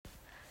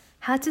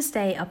How to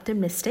stay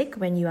optimistic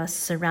when you are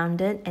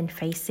surrounded and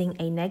facing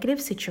a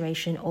negative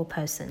situation or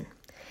person.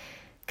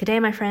 Good day,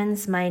 my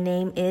friends. My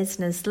name is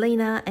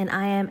Nazlina, and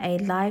I am a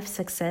life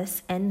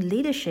success and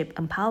leadership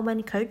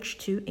empowerment coach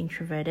to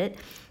introverted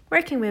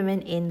working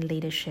women in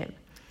leadership.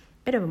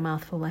 Bit of a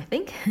mouthful, I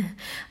think.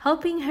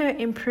 Helping her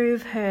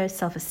improve her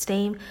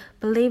self-esteem,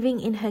 believing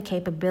in her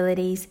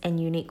capabilities and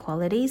unique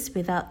qualities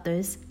without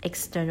those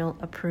external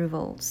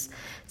approvals.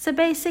 So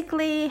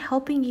basically,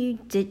 helping you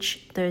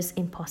ditch those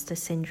imposter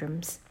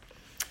syndromes.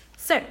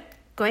 So,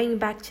 going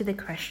back to the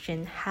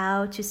question,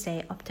 how to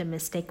stay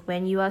optimistic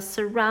when you are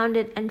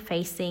surrounded and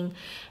facing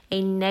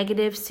a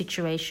negative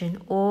situation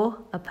or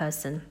a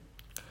person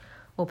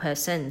or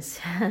persons.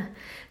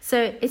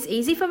 So it's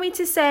easy for me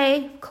to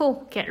say,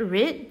 cool, get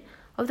rid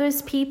of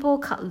those people,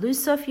 cut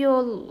loose of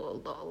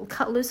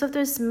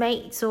those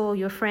mates or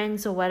your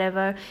friends or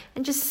whatever,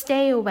 and just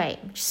stay away.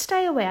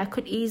 I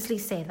could easily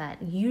say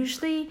that.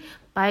 Usually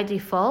by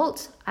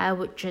default, I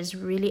would just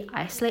really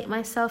isolate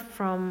myself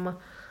from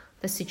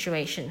the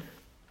situation.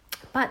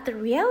 But the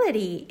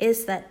reality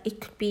is that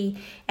it could be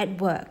at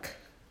work.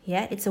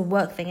 Yeah, it's a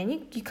work thing, and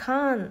you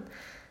can't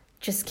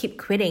just keep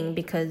quitting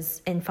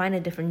and find a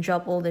different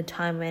job all the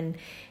time when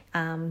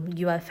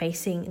you are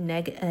facing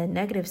a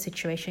negative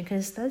situation,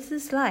 because this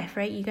is life,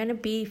 right? You're going to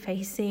be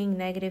facing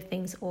negative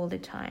things all the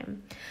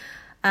time.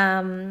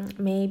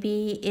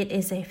 Maybe it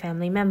is a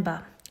family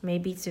member.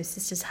 Maybe it's your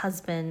sister's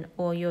husband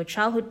or your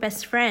childhood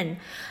best friend,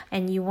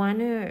 and you want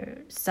to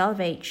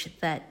salvage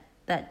that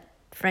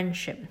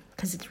friendship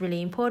because it's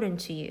really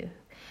important to you.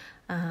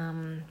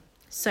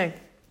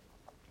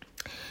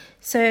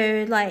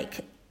 So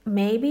like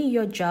maybe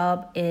your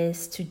job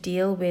is to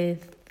deal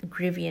with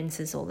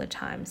grievances all the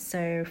time.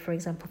 So for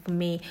example, for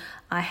me,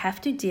 I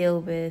have to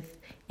deal with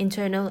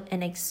internal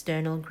and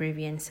external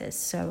grievances.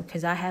 So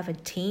because I have a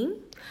team,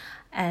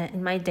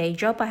 in my day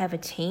job, I have a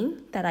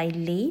team that I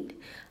lead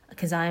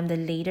because I am the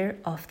leader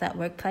of that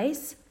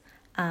workplace.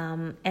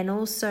 And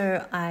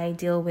also I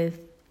deal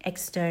with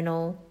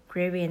external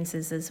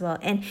grievances as well,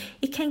 and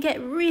it can get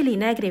really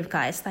negative,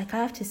 guys. Like I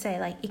have to say,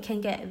 like it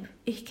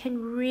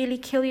can really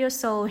kill your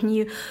soul when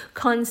you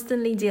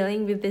constantly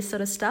dealing with this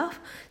sort of stuff.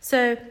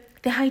 So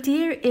the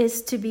idea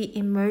is to be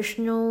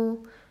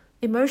emotionally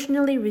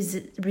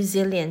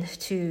resilient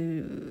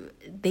to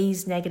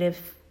these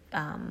negative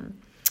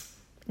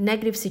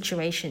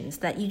situations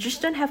that you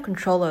just don't have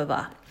control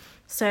over.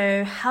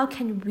 So how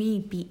can we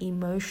be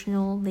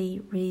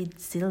emotionally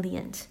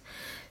resilient?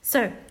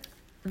 So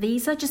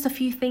these are just a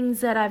few things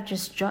that I've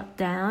just jotted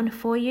down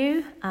for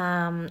you.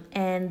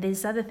 And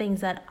these are the things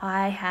that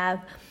I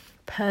have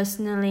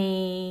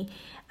personally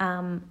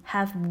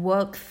have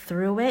worked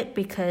through it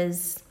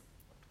because,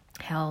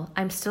 hell,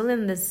 I'm still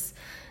in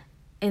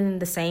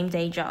the same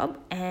day job,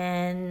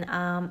 and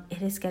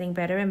it is getting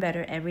better and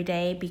better every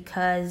day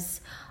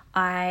because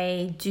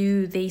I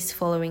do these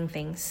following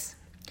things.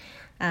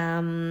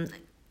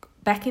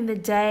 Back in the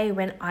day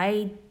when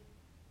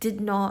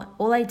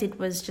all I did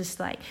was just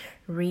like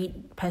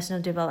read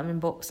personal development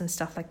books and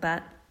stuff like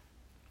that,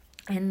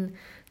 and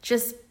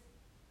just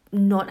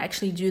not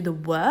actually do the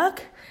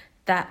work.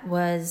 That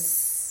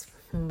was,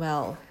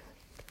 well,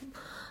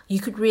 you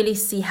could really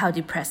see how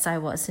depressed I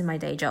was in my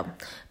day job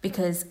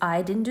because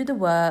I didn't do the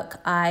work.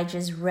 I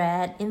just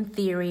read in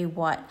theory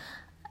what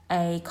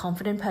a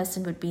confident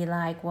person would be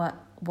like, what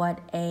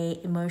a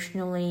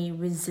emotionally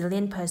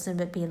resilient person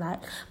would be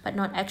like, but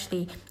not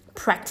actually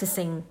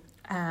practicing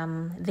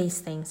these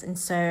things. And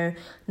so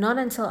not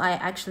until I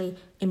actually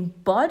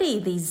embody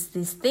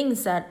these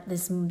things that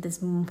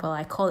well,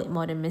 I call it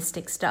modern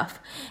mystic stuff,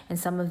 and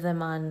some of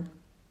them are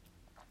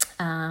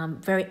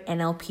very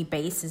NLP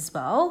based as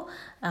well.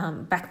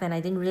 Back then I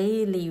didn't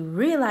really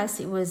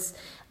realize it was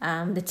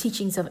the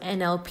teachings of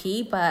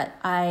NLP, but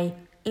I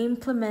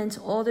implement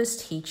all those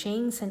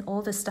teachings and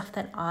all the stuff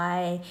that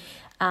I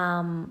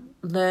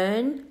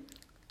learn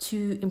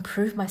to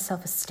improve my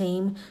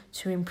self-esteem,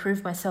 to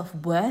improve my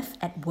self-worth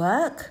at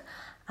work.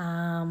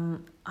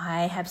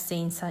 I have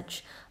seen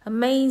such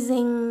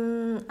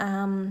amazing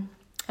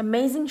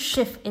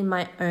shift in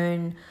my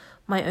own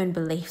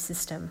belief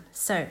system.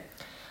 So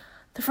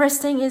the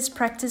first thing is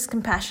practice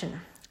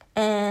compassion.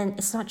 And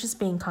it's not just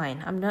being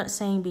kind. I'm not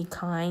saying be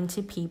kind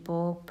to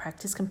people.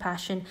 Practice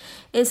compassion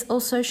is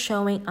also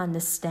showing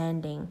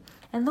understanding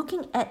and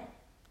looking at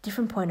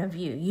different point of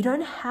view. You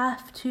don't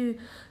have to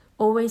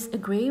always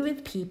agree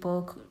with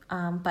people,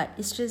 but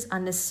it's just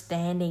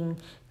understanding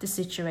the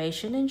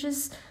situation and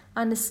just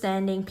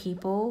understanding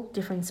people,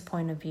 different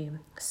point of view.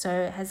 So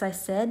as I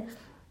said,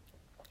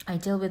 I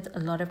deal with a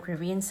lot of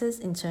grievances,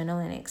 internal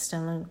and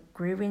external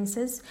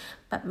grievances,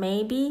 but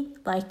maybe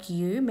like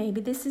you, maybe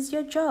this is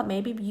your job.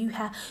 Maybe you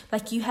have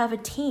a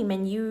team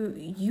and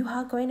you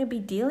are going to be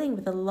dealing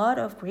with a lot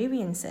of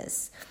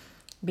grievances.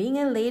 Being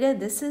a leader,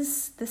 this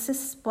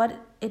is what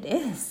it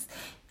is.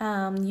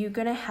 You're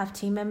going to have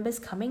team members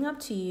coming up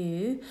to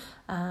you,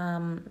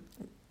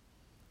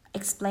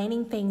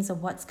 explaining things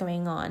of what's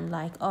going on,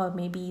 like, oh,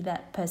 maybe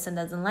that person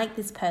doesn't like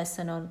this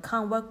person or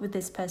can't work with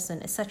this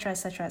person, etc.,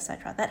 etc.,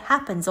 etc. That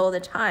happens all the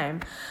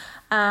time.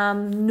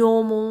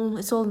 normal.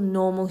 It's all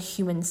normal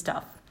human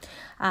stuff.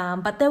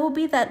 But there will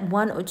be that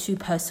one or two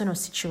person or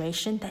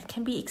situation that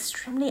can be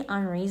extremely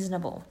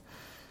unreasonable.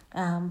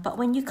 But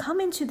when you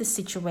come into the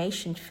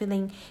situation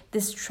feeling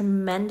this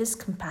tremendous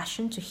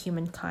compassion to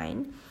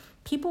humankind,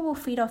 people will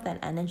feed off that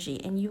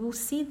energy, and you will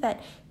see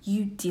that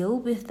you deal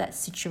with that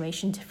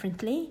situation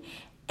differently,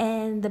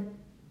 and the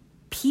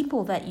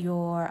people that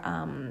you're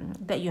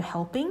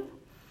helping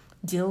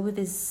deal with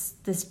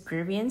this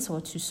grievance, or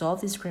to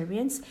solve this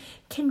grievance,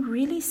 can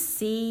really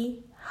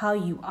see how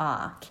you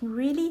are, can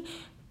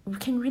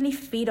really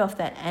feed off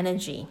that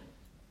energy.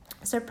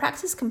 So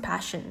practice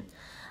compassion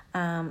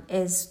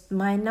is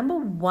my number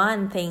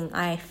one thing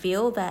I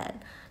feel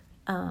that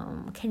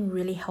can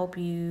really help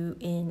you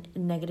in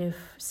negative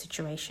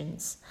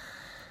situations.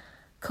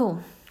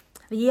 Cool.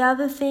 The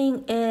other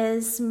thing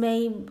is,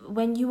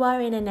 when you are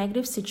in a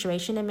negative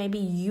situation and maybe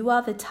you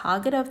are the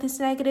target of this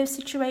negative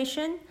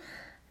situation,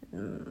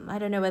 I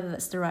don't know whether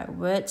that's the right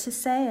word to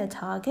say, a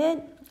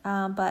target,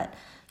 but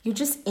you're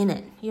just in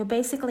it. You're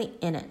basically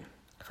in it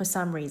for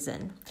some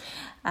reason,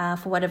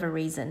 for whatever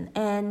reason.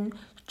 And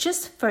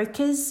just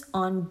focus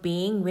on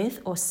being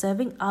with or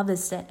serving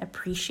others that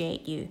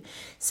appreciate you.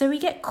 So we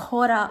get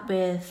caught up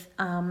with,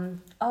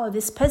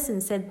 this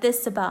person said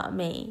this about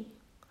me,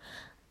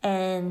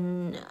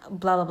 and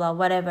blah, blah, blah,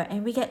 whatever.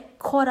 And we get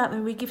caught up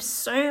and we give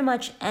so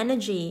much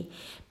energy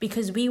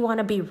because we want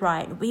to be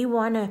right. We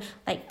want to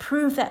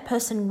prove that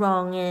person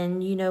wrong.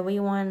 And,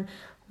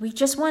 we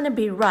just want to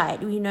be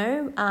right,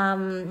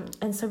 and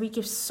so we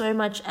give so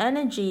much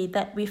energy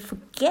that we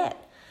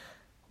forget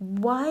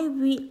why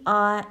we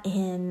are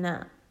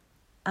in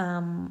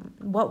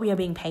what we are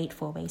being paid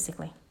for,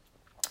 basically.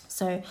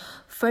 So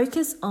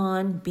focus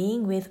on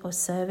being with or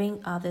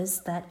serving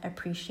others that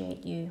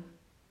appreciate you.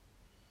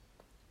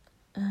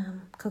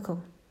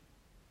 Cool.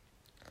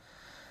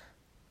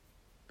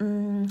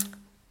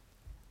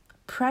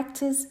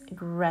 Practice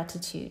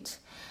gratitude.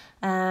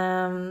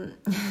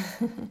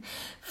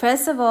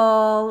 First of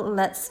all,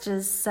 let's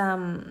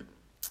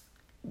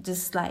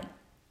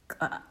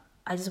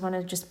I just want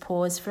to just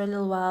pause for a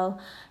little while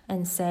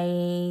and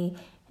say,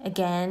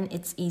 again,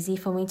 it's easy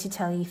for me to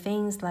tell you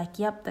things like,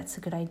 yep, that's a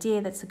good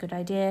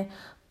idea.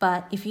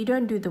 But if you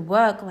don't do the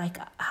work, like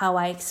how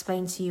I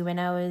explained to you when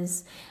I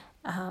was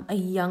a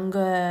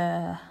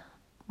younger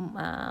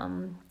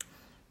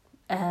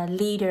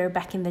leader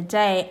back in the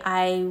day,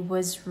 I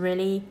was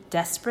really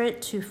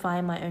desperate to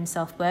find my own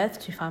self-worth,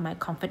 to find my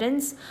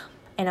confidence.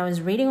 And I was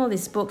reading all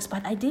these books,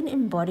 but I didn't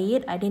embody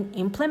it. I didn't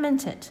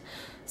implement it.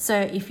 So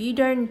if you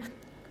don't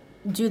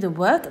do the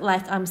work,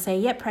 like I'm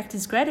saying,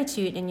 practice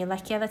gratitude, and you're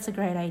like, that's a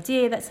great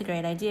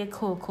idea,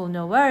 cool,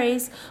 no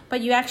worries,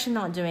 but you're actually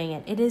not doing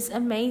it. It is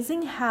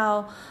amazing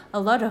how a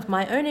lot of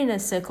my own inner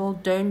circle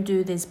don't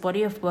do this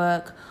body of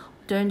work,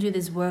 don't do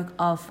this work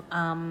of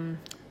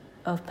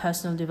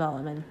personal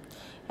development.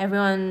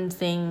 Everyone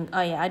think,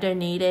 I don't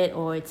need it,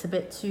 or it's a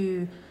bit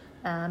too,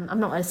 I'm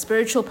not a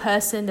spiritual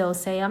person. They'll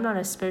say, I'm not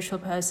a spiritual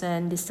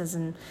person. This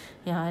doesn't,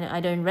 I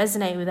don't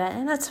resonate with that.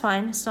 And that's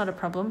fine. It's not a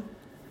problem.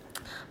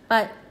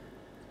 But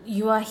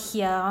you are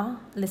here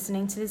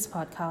listening to this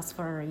podcast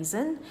for a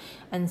reason.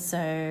 And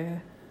so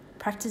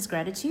practice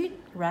gratitude,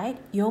 right?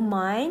 Your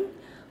mind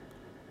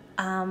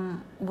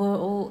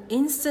will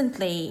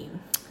instantly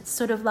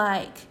sort of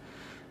like,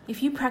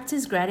 if you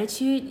practice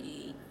gratitude,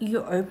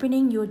 you're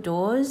opening your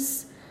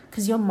doors,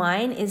 because your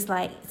mind is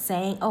like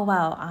saying, oh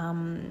wow,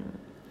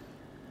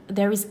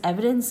 there is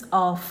evidence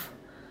of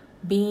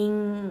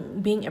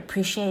being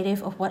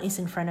appreciative of what is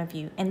in front of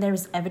you, and there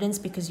is evidence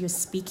because you're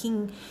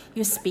speaking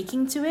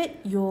to it,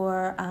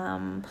 you're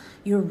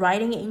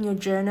writing it in your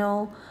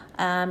journal,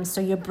 so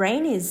your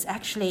brain is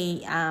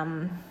actually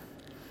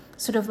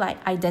sort of like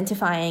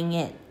identifying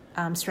it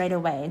straight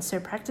away. And so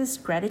practice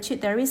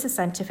gratitude. There is a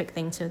scientific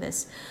thing to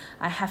this.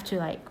 I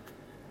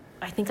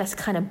think I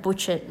kind of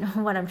butchered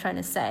what I'm trying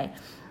to say.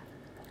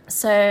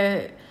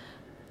 So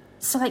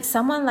like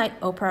someone like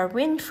Oprah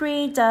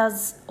Winfrey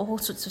does all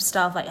sorts of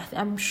stuff. Like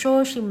I'm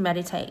sure she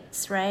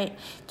meditates, right?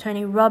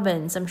 Tony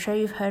Robbins, I'm sure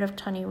you've heard of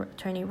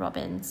Tony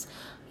Robbins.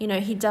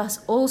 He does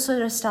all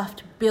sorts of stuff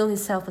to build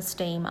his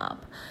self-esteem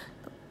up.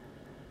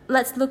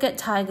 Let's look at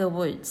Tiger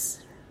Woods.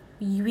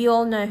 We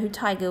all know who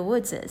Tiger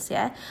Woods is,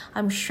 yeah?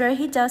 I'm sure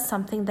he does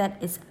something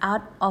that is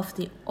out of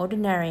the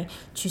ordinary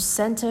to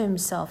center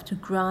himself, to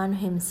ground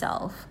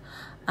himself.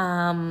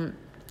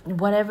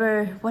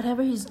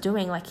 Whatever he's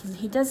doing, like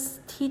he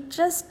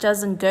just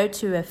doesn't go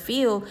to a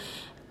field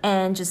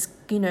and just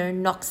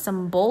knock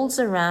some balls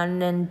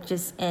around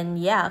and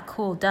yeah,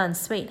 cool, done,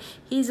 sweet.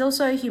 He's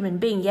also a human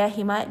being. Yeah,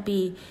 he might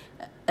be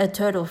a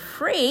total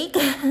freak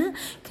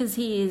because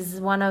he is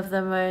one of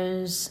the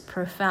most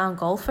profound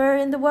golfer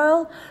in the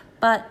world,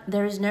 but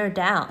there is no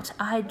doubt,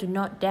 I do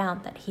not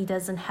doubt, that he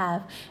doesn't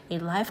have a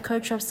life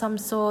coach of some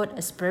sort,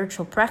 a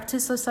spiritual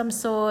practice of some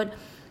sort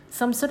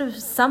of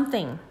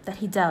something that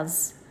he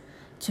does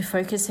to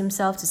focus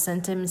himself, to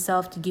center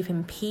himself, to give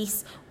him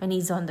peace when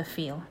he's on the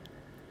field.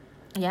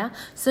 Yeah,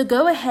 so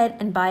go ahead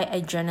and buy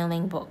a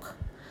journaling book.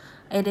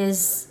 it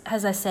is,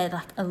 as I said,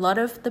 like a lot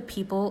of the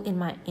people in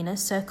my inner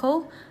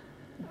circle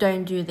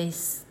don't do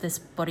this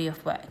body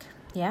of work,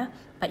 yeah,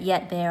 but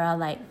yet they are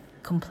like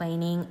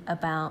complaining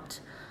about,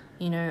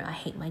 I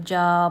hate my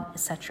job,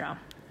 etc.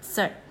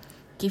 So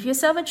give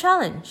yourself a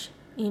challenge.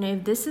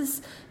 If this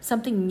is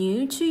something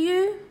new to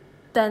you,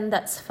 then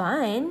that's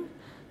fine.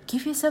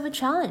 Give yourself a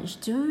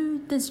challenge.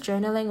 Do this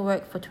journaling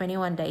work for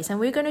 21 days, and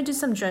we're going to do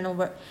some journal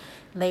work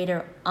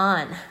later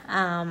on.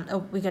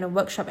 We're going to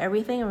workshop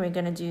everything, and we're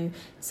going to do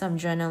some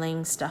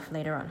journaling stuff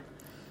later on.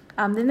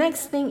 The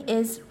next thing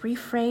is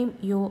reframe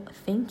your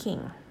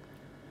thinking.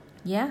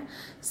 Yeah.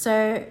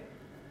 So,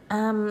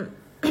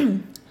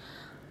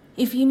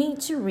 if you need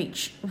to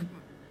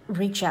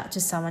reach out to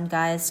someone,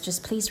 guys,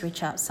 just please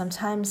reach out.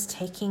 Sometimes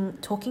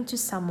talking to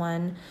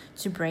someone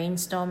to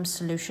brainstorm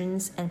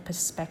solutions and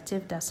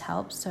perspective does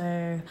help.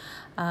 So,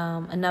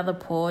 another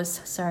pause.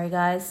 Sorry,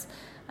 guys.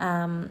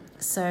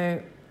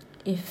 So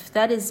if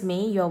that is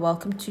me, you're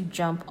welcome to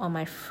jump on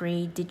my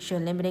free Ditch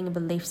Your Limiting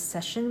Beliefs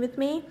session with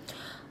me,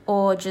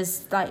 or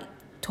just like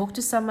talk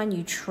to someone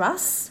you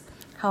trust.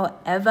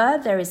 However,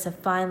 there is a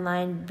fine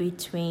line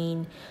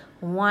between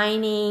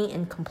whining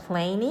and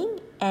complaining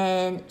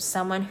and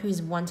someone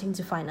who's wanting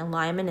to find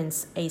alignment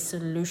and a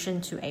solution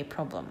to a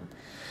problem.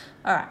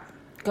 All right,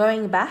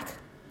 going back.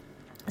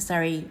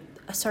 Sorry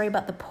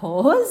about the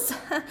pause.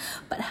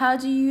 But how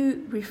do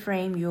you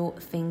reframe your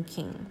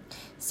thinking?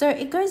 So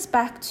it goes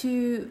back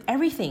to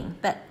everything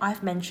that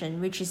I've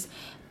mentioned, which is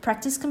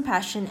practice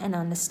compassion and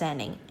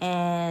understanding.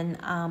 And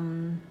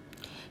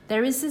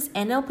there is this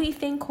NLP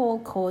thing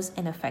called cause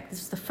and effect.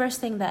 This is the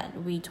first thing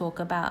that we talk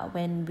about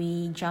when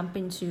we jump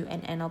into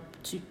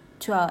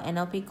to our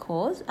NLP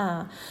course,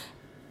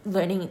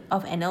 learning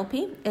of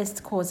NLP, is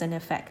cause and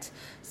effect.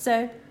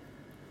 So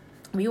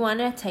we want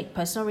to take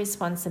personal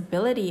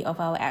responsibility of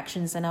our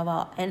actions and of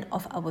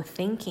our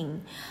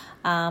thinking.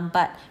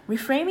 But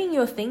reframing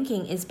your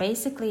thinking is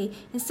basically,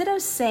 instead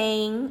of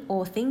saying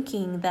or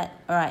thinking that,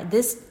 all right,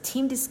 this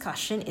team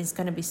discussion is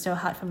going to be so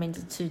hard for me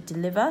to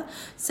deliver.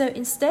 So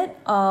instead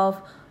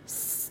of,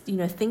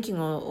 thinking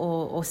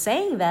or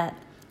saying that,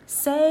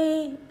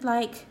 say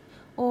like,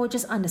 or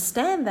just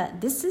understand that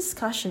this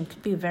discussion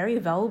could be very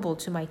valuable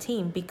to my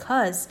team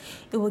because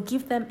it will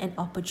give them an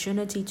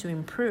opportunity to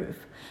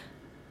improve.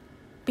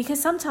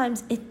 Because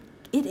sometimes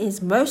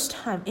most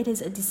time it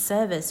is a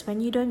disservice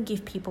when you don't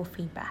give people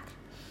feedback.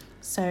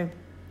 So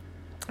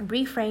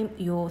reframe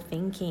your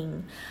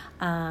thinking.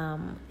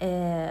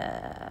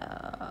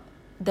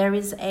 There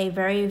is a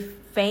very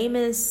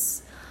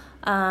famous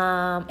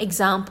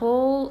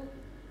example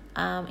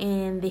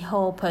in the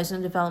whole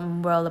personal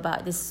development world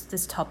about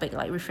this topic,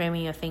 like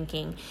reframing your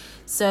thinking.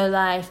 So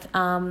like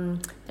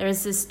there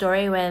is this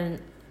story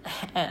when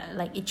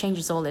like it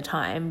changes all the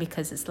time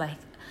because it's like,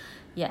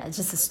 yeah, it's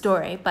just a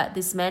story. But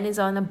this man is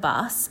on a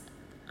bus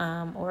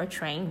or a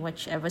train,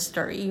 whichever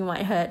story you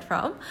might heard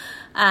from.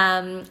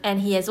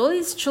 And he has all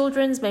these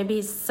children.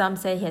 Maybe some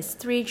say he has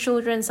 3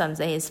 children, some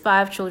say he has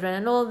 5 children,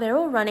 and they're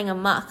all running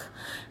amok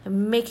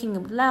and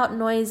making loud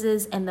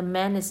noises, and the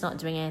man is not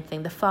doing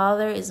anything. The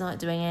father is not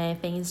doing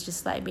anything. He's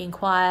just like being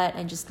quiet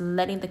and just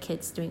letting the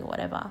kids doing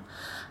whatever.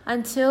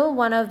 Until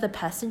one of the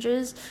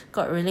passengers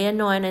got really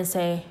annoyed and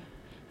say,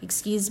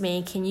 "Excuse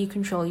me, can you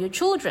control your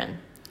children?"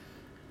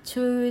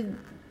 To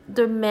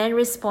the man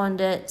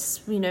responded,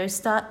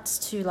 starts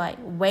to like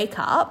wake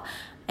up,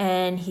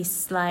 and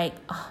he's like,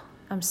 "Oh,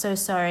 I'm so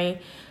sorry.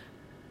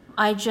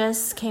 I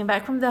just came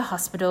back from the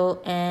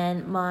hospital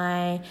and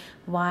my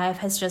wife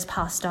has just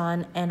passed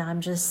on, and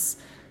I'm just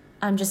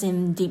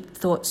in deep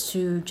thoughts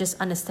to just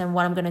understand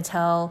what I'm going to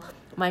tell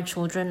my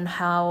children,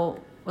 how,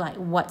 like,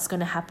 what's going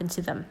to happen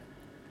to them."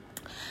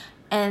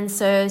 And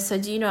so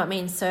do you know what I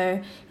mean?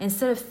 So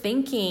instead of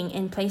thinking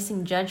and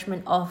placing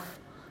judgment of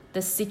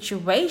the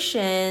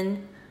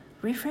situation,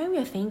 reframe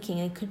your thinking.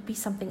 It could be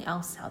something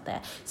else out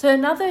there. So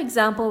another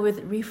example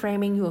with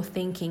reframing your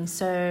thinking.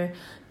 So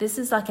this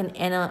is like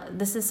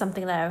this is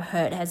something that I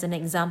heard as an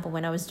example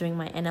when I was doing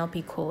my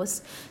NLP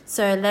course.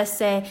 So let's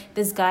say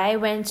this guy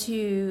went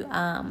to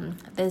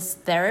this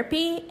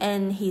therapy,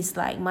 and he's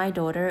like, my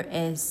daughter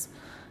is,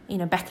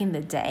 back in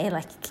the day,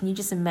 like, can you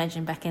just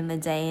imagine back in the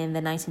day in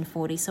the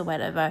 1940s or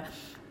whatever,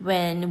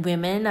 when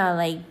women are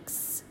like,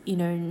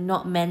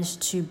 not meant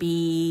to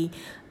be,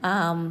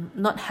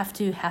 not have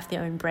to have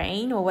their own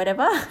brain or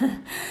whatever.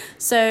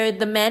 So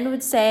the man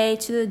would say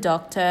to the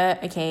doctor,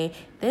 okay,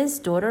 this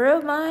daughter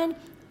of mine,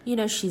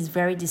 she's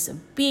very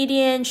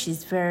disobedient.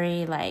 She's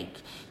very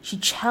she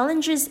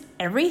challenges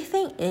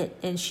everything,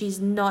 and she's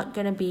not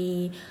going to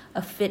be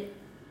a fit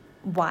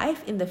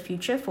wife in the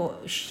future for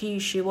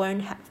she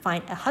won't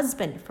find a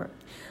husband for.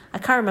 I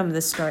can't remember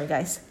the story,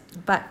 guys,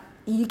 but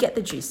you get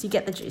the juice.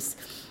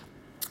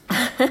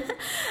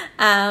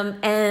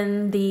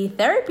 And the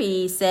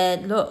therapy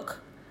said,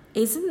 look,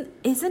 isn't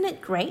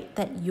it great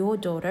that your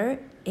daughter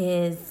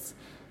is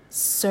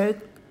so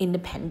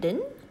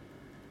independent?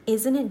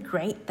 Isn't it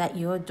great that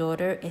your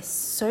daughter is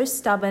so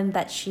stubborn,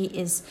 that she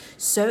is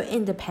so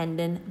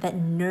independent that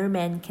no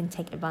man can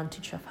take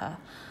advantage of her?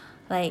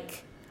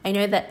 Like, I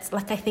know that's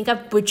I think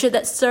I've butchered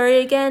that story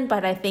again,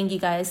 but I think you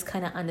guys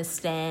kind of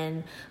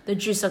understand the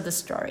gist of the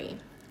story.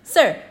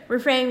 So,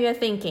 reframe your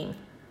thinking.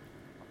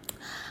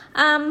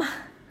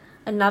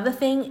 Another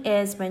thing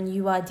is when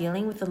you are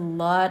dealing with a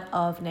lot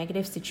of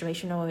negative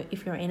situation, or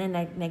if you're in a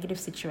negative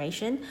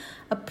situation,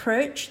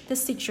 approach the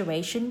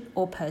situation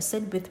or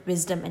person with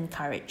wisdom and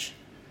courage.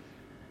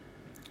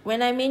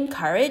 When I mean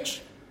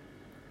courage,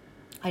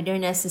 I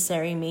don't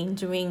necessarily mean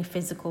doing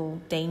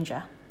physical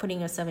danger,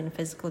 putting yourself in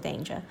physical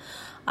danger.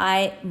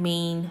 I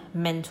mean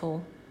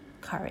mental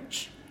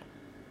courage.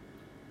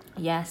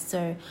 Yeah,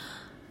 so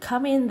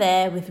come in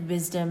there with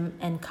wisdom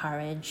and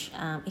courage.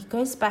 It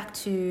goes back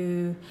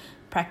to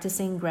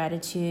practicing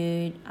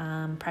gratitude,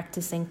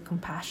 practicing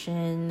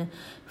compassion,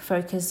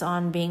 focus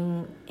on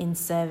being in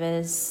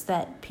service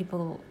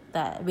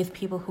with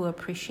people who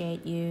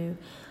appreciate you,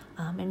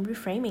 and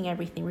reframing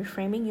everything,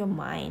 reframing your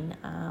mind.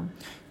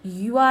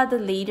 You are the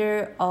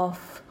leader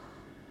of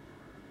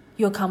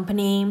your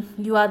company.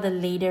 You are the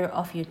leader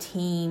of your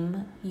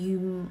team.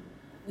 You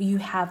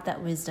have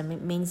that wisdom.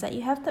 It means that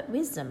you have that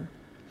wisdom.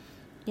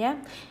 Yeah.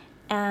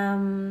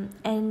 And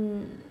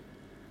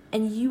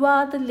you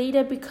are the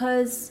leader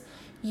because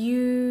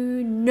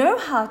you know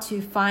how to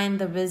find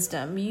the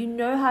wisdom. You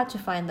know how to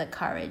find the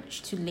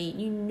courage to lead.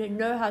 You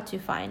know how to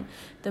find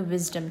the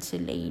wisdom to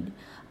lead.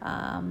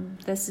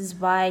 This is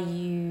why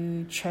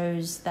you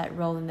chose that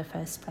role in the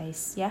first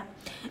place. Yeah.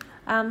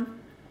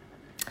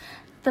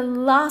 The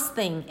last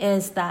thing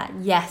is that,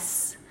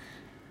 yes,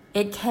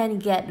 it can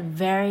get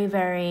very,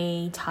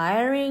 very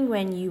tiring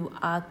when you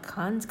are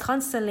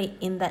constantly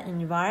in that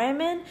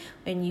environment,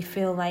 when you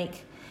feel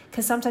like,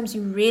 because sometimes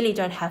you really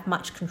don't have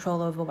much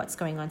control over what's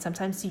going on.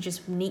 Sometimes you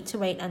just need to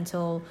wait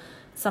until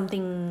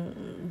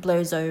something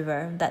blows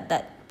over,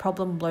 that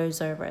problem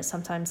blows over.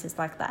 Sometimes it's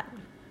like that.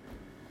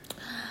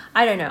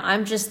 I don't know.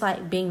 I'm just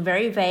being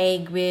very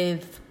vague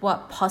with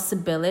what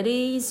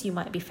possibilities you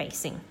might be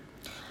facing.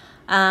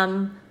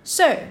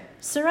 So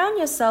surround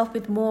yourself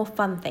with more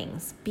fun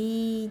things.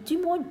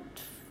 Do more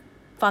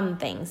fun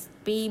things.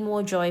 Be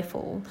more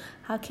joyful.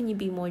 How can you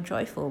be more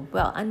joyful?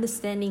 Well,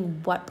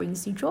 understanding what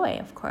brings you joy,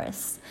 of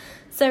course.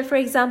 So, for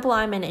example,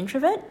 I'm an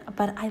introvert,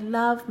 but I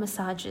love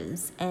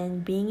massages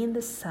and being in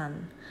the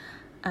sun.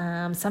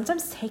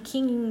 Sometimes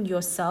taking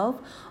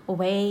yourself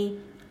away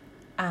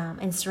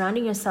and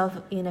surrounding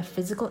yourself in a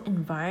physical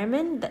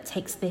environment that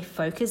takes their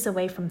focus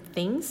away from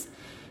things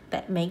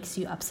that makes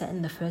you upset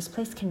in the first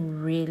place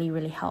can really,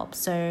 really help.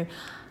 So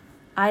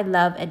I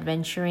love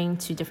adventuring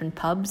to different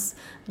pubs.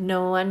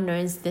 No one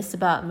knows this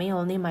about me,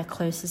 only my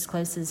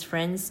closest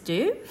friends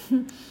do.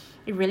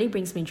 It really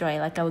brings me joy.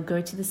 I would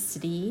go to the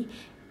city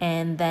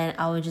and then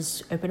I would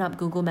just open up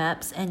Google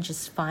Maps and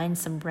just find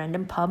some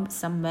random pub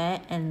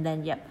somewhere, and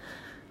then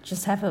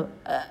just have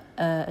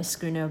a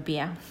schooner of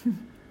beer.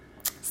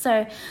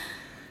 So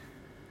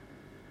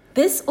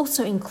this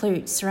also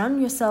includes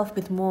surrounding yourself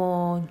with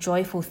more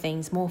joyful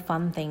things, more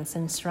fun things,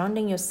 and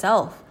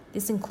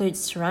this includes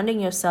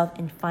surrounding yourself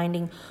and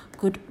finding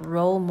good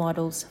role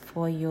models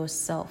for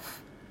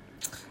yourself.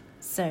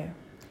 So,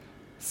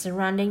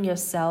 surrounding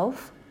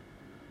yourself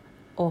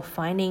or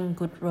finding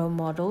good role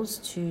models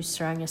to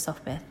surround yourself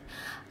with.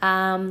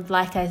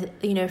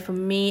 For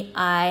me,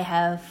 I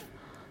have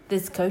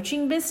this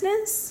coaching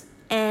business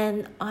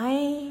and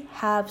I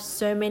have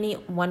so many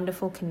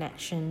wonderful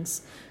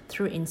connections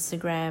through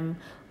Instagram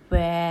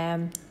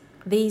where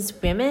these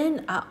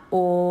women are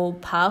all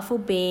powerful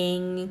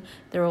beings,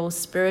 they're all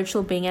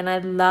spiritual beings, and I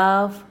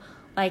love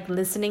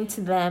listening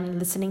to them,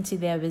 listening to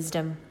their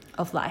wisdom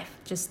of life,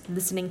 just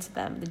listening to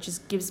them. It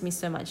just gives me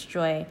so much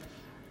joy.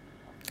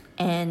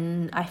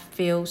 And I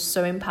feel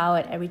so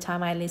empowered every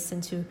time I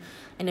listen to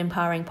an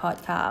empowering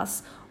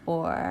podcast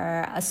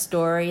or a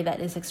story that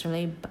is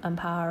extremely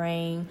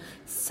empowering.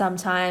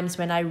 Sometimes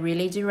when I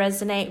really do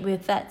resonate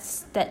with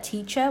that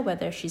teacher,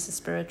 whether she's a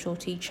spiritual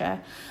teacher,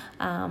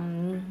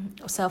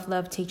 or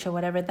self-love teacher,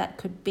 whatever that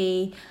could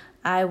be,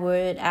 I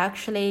would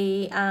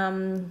actually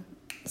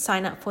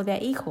sign up for their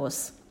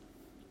e-course.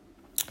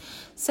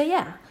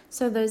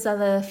 So those are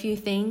the few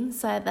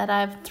things that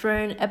I've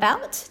thrown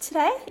about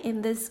today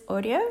in this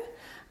audio.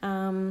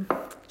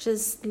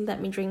 Just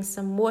let me drink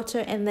some water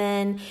and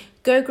then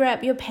go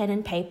grab your pen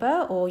and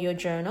paper or your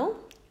journal.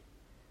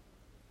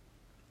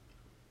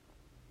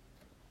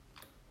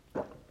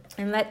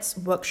 And let's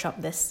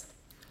workshop this.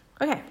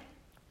 Okay.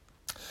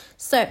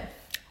 So,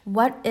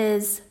 what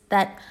is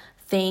that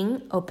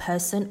thing or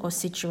person or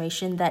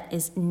situation that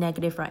is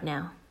negative right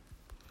now?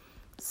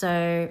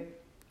 So,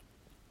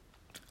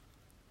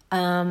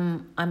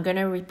 I'm going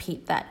to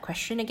repeat that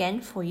question again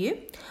for you.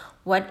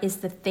 What is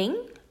the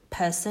thing,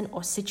 person,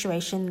 or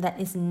situation that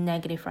is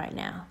negative right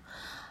now?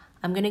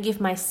 I'm going to give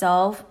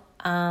myself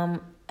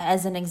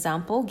as an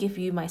example, give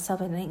you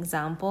myself as an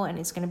example, and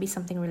it's going to be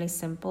something really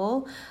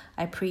simple.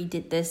 I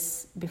pre-did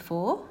this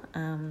before,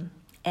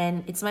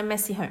 and it's my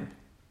messy home.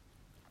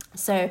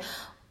 So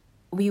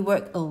we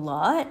work a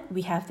lot.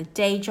 We have the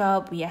day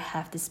job, we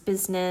have this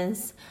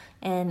business,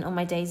 And on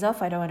my days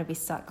off, I don't want to be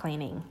stuck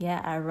cleaning.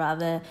 Yeah, I'd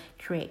rather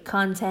create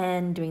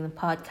content, doing the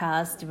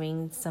podcast,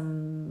 doing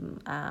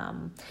some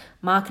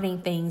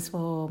marketing things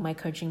for my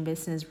coaching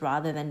business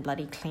rather than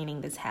bloody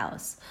cleaning this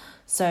house.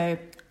 So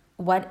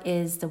what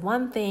is the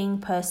one thing,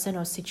 person,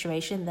 or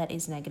situation that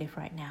is negative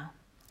right now?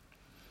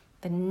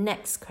 The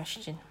next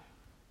question.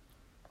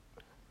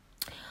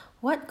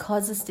 What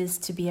causes this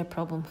to be a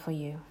problem for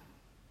you?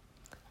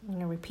 I'm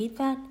going to repeat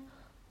that.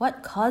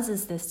 What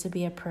causes this to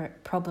be a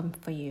problem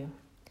for you?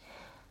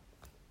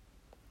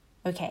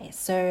 Okay,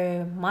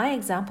 so my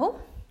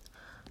example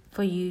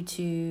for you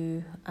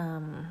to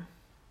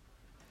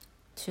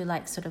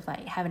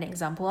have an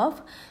example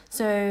of.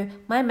 So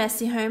my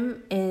messy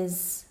home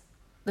is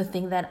the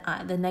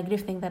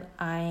negative thing that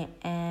I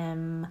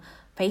am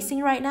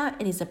facing right now.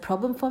 It is a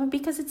problem for me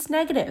because it's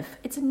negative.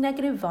 It's a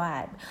negative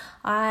vibe.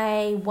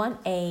 I want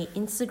a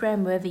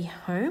Instagram worthy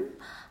home.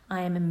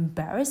 I am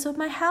embarrassed of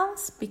my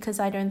house because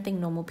I don't think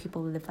normal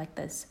people live like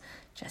this.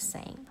 Just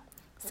saying.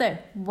 So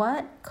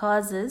what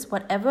causes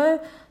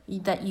whatever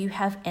that you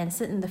have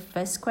answered in the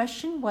first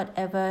question,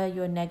 whatever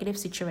your negative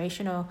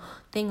situation or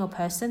thing or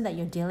person that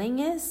you're dealing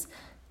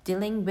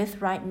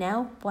with right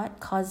now,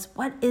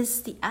 what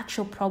is the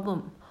actual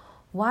problem?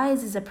 Why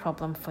is this a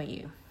problem for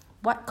you?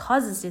 What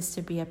causes this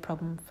to be a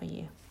problem for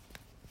you?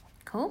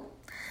 Cool.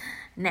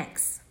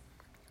 Next,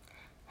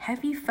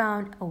 have you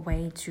found a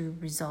way to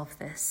resolve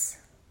this?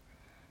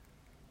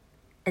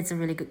 It's a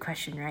really good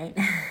question, right?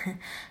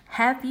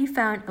 Have you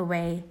found a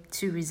way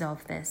to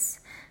resolve this?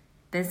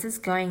 This is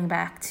going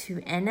back to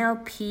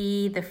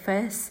NLP. The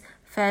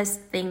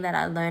first thing that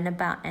I learned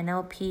about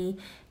NLP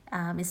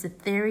is the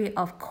theory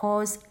of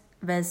cause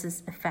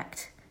versus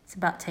effect. It's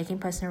about taking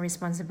personal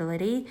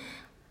responsibility,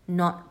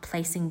 not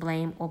placing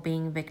blame or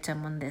being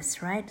victim on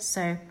this, right?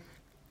 So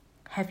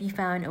have you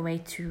found a way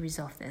to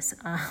resolve this?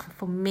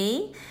 For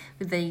me,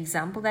 with the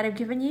example that I've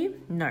given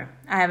you, no,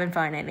 I haven't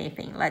found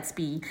anything. Let's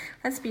be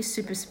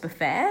super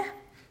fair.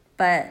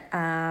 But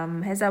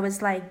as I was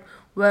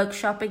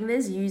workshopping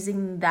this,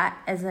 using that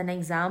as an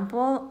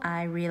example,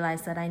 I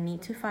realized that I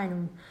need to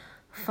find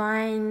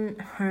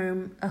a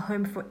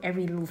home for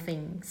every little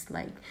things,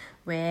 like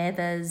where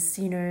there's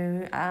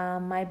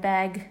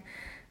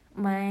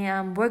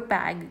my work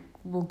bag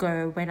will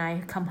go when I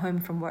come home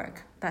from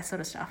work, that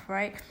sort of stuff,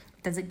 right?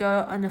 Does it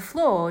go on the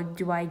floor?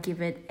 Do I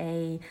give it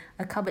a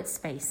cupboard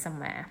space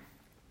somewhere?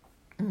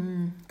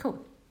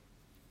 Cool.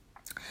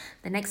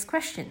 The next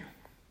question.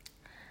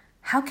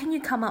 How can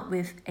you come up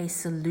with a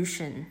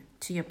solution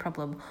to your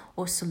problem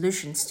or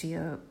solutions to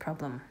your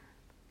problem?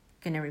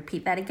 Going to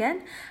repeat that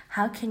again.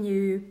 How can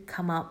you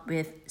come up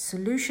with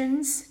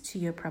solutions to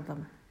your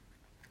problem?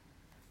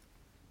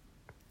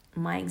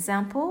 My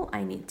example,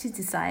 I need to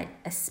decide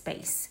a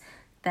space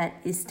that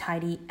is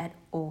tidy at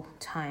all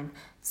time.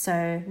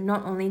 So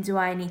not only do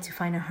I need to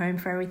find a home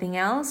for everything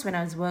else, when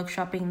I was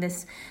workshopping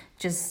this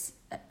just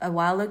a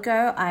while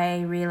ago,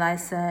 I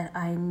realized that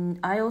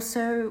I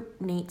also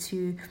need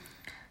to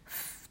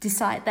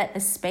decide that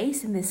a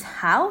space in this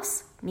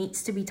house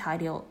needs to be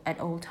tidy at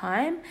all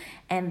time,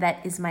 and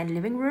that is my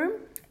living room.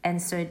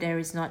 And so there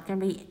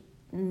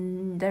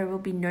will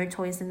be no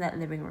toys in that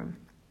living room.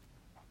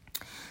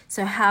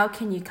 So how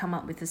can you come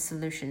up with a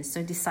solution?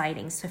 So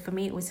deciding. So for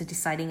me, it was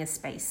deciding a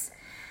space,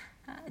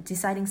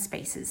 deciding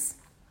spaces,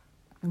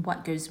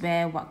 what goes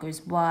where, what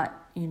goes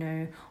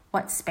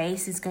what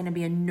space is going to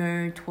be a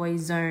no toy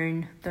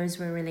zone. Those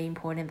were really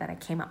important that I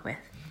came up with.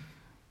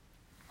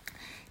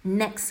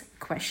 Next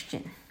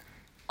question.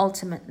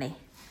 Ultimately,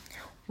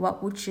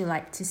 what would you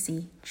like to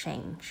see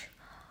change?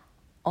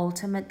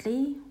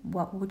 Ultimately,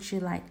 what would you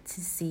like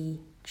to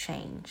see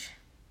change?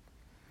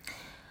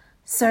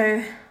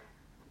 So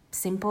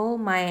simple.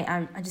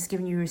 I just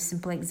given you a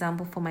simple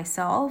example for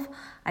myself.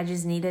 I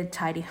just needed a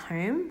tidy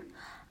home.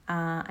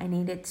 I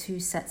needed to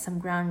set some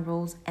ground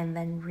rules and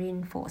then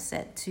reinforce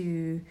it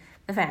to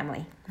the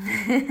family.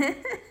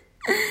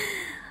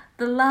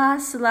 The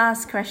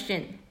last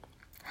question.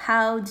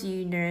 How do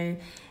you know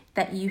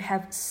that you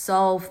have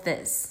solved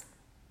this?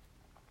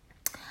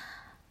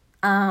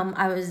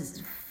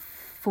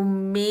 For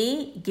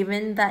me,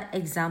 given that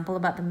example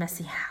about the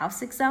messy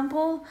house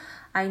example,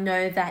 I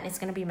know that it's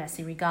going to be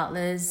messy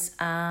regardless.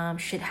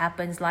 Shit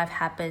happens, life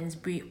happens.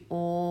 We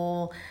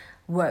all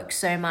work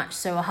so much,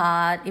 so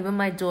hard. Even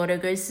my daughter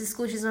goes to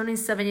school. She's only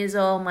 7 years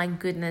old. My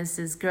goodness,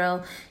 this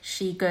girl,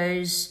 she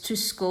goes to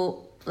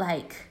school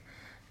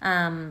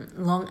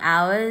long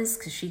hours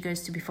because she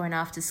goes to before and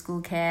after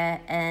school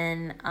care.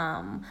 And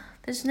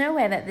there's no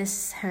way that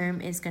this home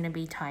is going to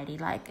be tidy.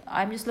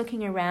 I'm just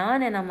looking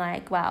around and I'm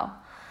like, wow,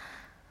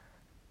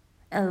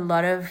 a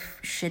lot of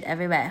shit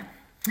everywhere.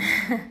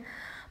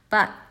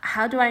 But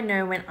how do I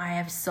know when I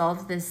have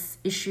solved this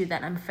issue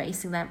that I'm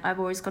facing, that I've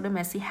always got a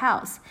messy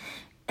house?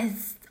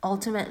 It's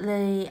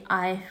ultimately,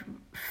 I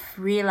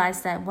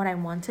realized that what I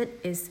wanted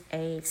is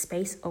a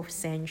space of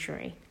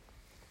sanctuary,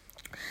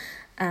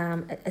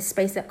 a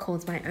space that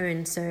calls my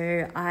own.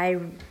 So I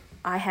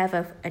have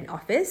an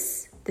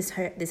office.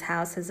 This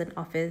house has an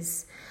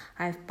office.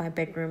 I have my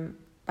bedroom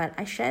but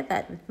I share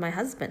that with my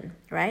husband,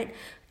 right?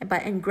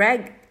 And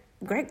Greg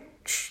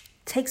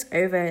takes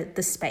over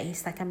the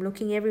space. Like, I'm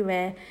looking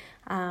everywhere.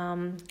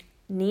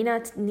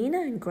 Nina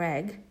and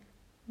Greg,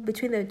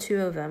 between the two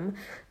of them,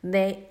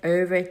 they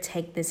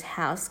overtake this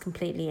house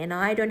completely, and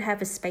I don't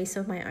have a space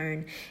of my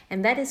own.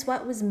 And that is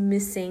what was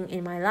missing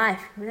in my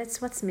life.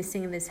 That's what's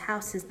missing in this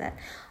house, is that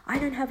I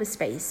don't have a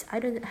space.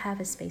 I don't have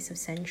a space of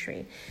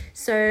sanctuary.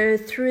 So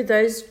through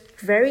those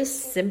very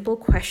simple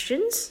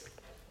questions,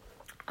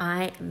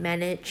 I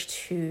managed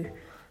to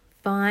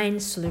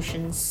find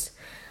solutions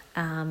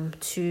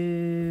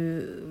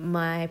to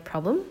my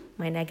problem,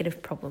 my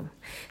negative problem.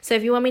 So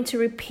if you want me to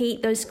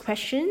repeat those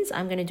questions,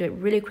 I'm going to do it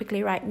really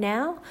quickly right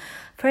now.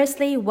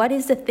 Firstly, what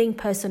is the thing,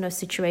 person, or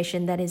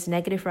situation that is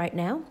negative right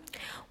now?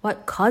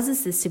 What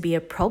causes this to be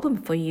a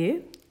problem for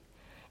you?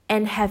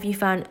 And have you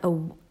found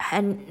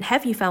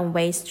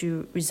ways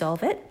to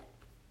resolve it?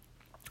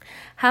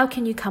 How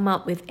can you come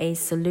up with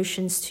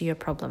solutions to your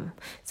problem?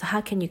 So how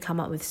can you come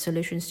up with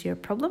solutions to your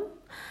problem?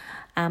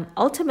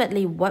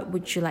 Ultimately, what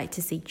would you like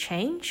to see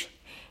change?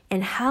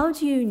 And how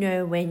do you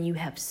know when you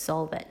have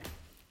solved it?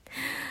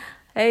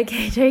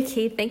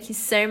 Okay, thank you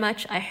so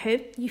much. I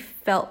hope you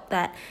felt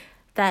that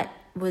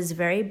was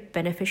very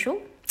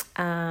beneficial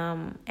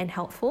and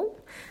helpful.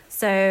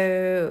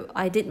 So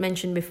I did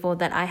mention before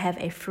that I have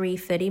a free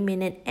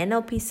 30-minute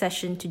NLP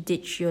session to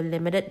ditch your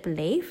limited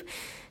belief.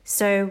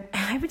 So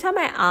every time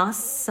I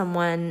ask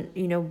someone,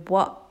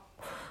 what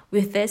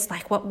with this,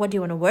 like, what do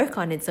you want to work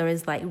on? It's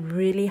always like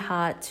really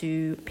hard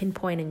to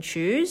pinpoint and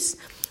choose,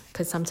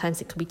 because sometimes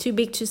it could be too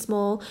big, too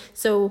small.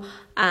 So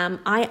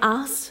I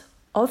ask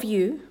of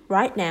you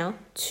right now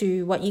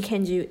what you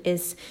can do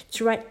is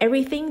to write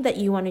everything that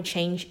you want to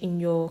change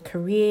in your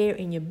career,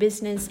 in your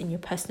business, in your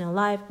personal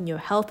life, in your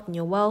health, in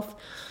your wealth.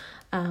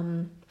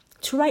 To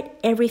write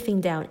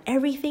everything down,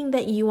 everything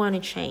that you want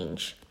to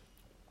change.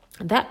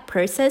 That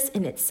process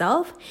in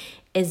itself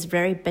is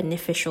very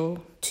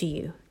beneficial to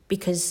you,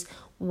 because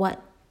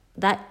what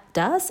that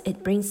does,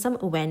 it brings some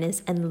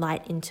awareness and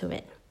light into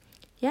it.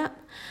 Yeah.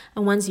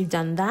 And once you've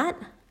done that,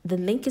 the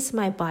link is in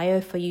my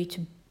bio for you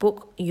to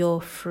book your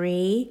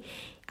free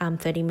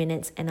 30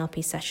 minutes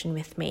NLP session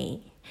with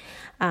me.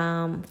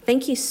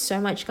 Thank you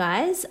so much,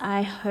 guys.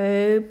 I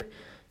hope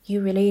you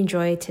really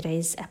enjoyed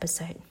today's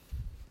episode.